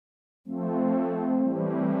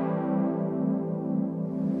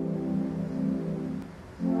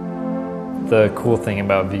The cool thing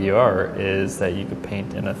about VR is that you could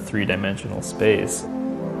paint in a three-dimensional space.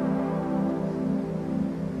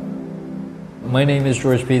 My name is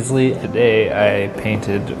George Peaslee. Today I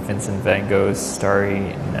painted Vincent van Gogh's Starry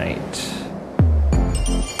Night.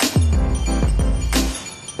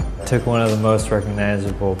 I took one of the most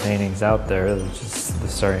recognizable paintings out there, which is the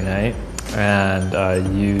Starry Night,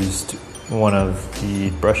 and used one of the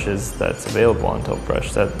brushes that's available on Tilt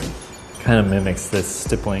Brush that kind of mimics this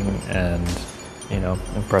stippling and,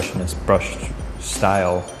 impressionist brush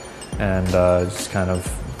style, and just kind of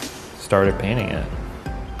started painting it.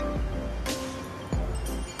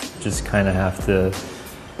 Just kind of have to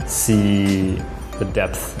see the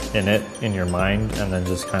depth in it in your mind and then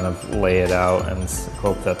just kind of lay it out and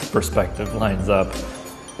hope that the perspective lines up.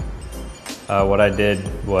 What I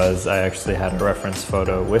did was I actually had a reference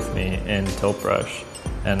photo with me in Tilt Brush,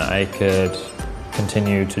 and I could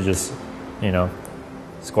continue to just,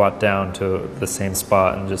 squat down to the same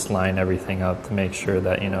spot and just line everything up to make sure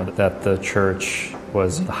that, that the church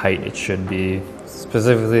was the height it should be.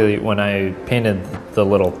 Specifically, when I painted the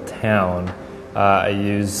little town, I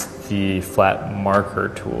used the flat marker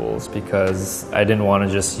tools because I didn't want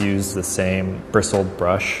to just use the same bristled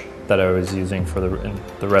brush that I was using for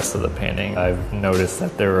the rest of the painting. I've noticed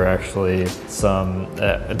that there were actually some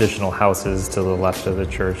additional houses to the left of the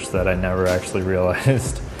church that I never actually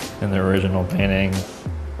realized in the original painting.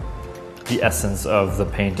 The essence of the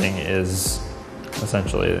painting is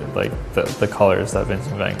essentially like the colors that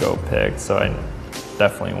Vincent van Gogh picked, so I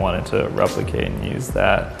definitely wanted to replicate and use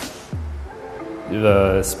that.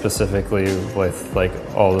 Specifically with like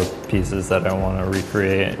all the pieces that I want to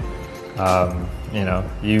recreate,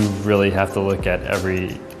 you really have to look at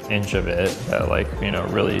every inch of it that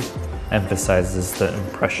really emphasizes the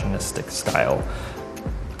impressionistic style.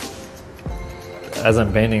 As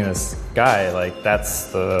I'm painting this guy,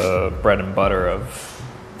 that's the bread and butter of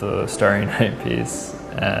the Starry Night piece,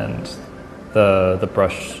 and the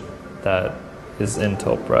brush that is in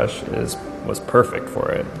Tilt Brush was perfect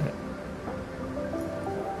for it.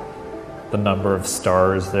 The number of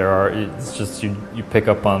stars there are, it's just you pick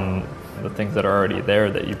up on the things that are already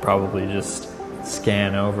there that you probably just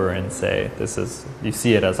scan over and say, you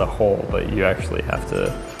see it as a whole, but you actually have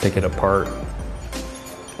to pick it apart.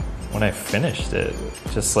 When I finished it,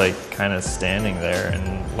 just kind of standing there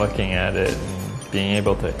and looking at it and being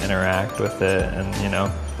able to interact with it and,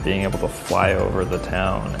 being able to fly over the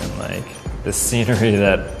town and this scenery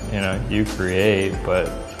that, you create, but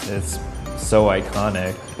it's so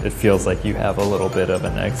iconic. It feels like you have a little bit of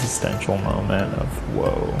an existential moment of,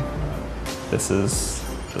 whoa, this is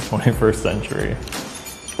the 21st century.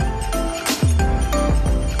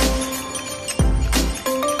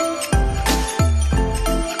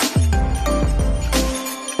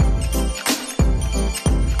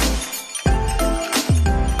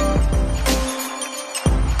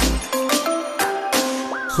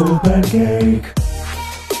 SoulPancake.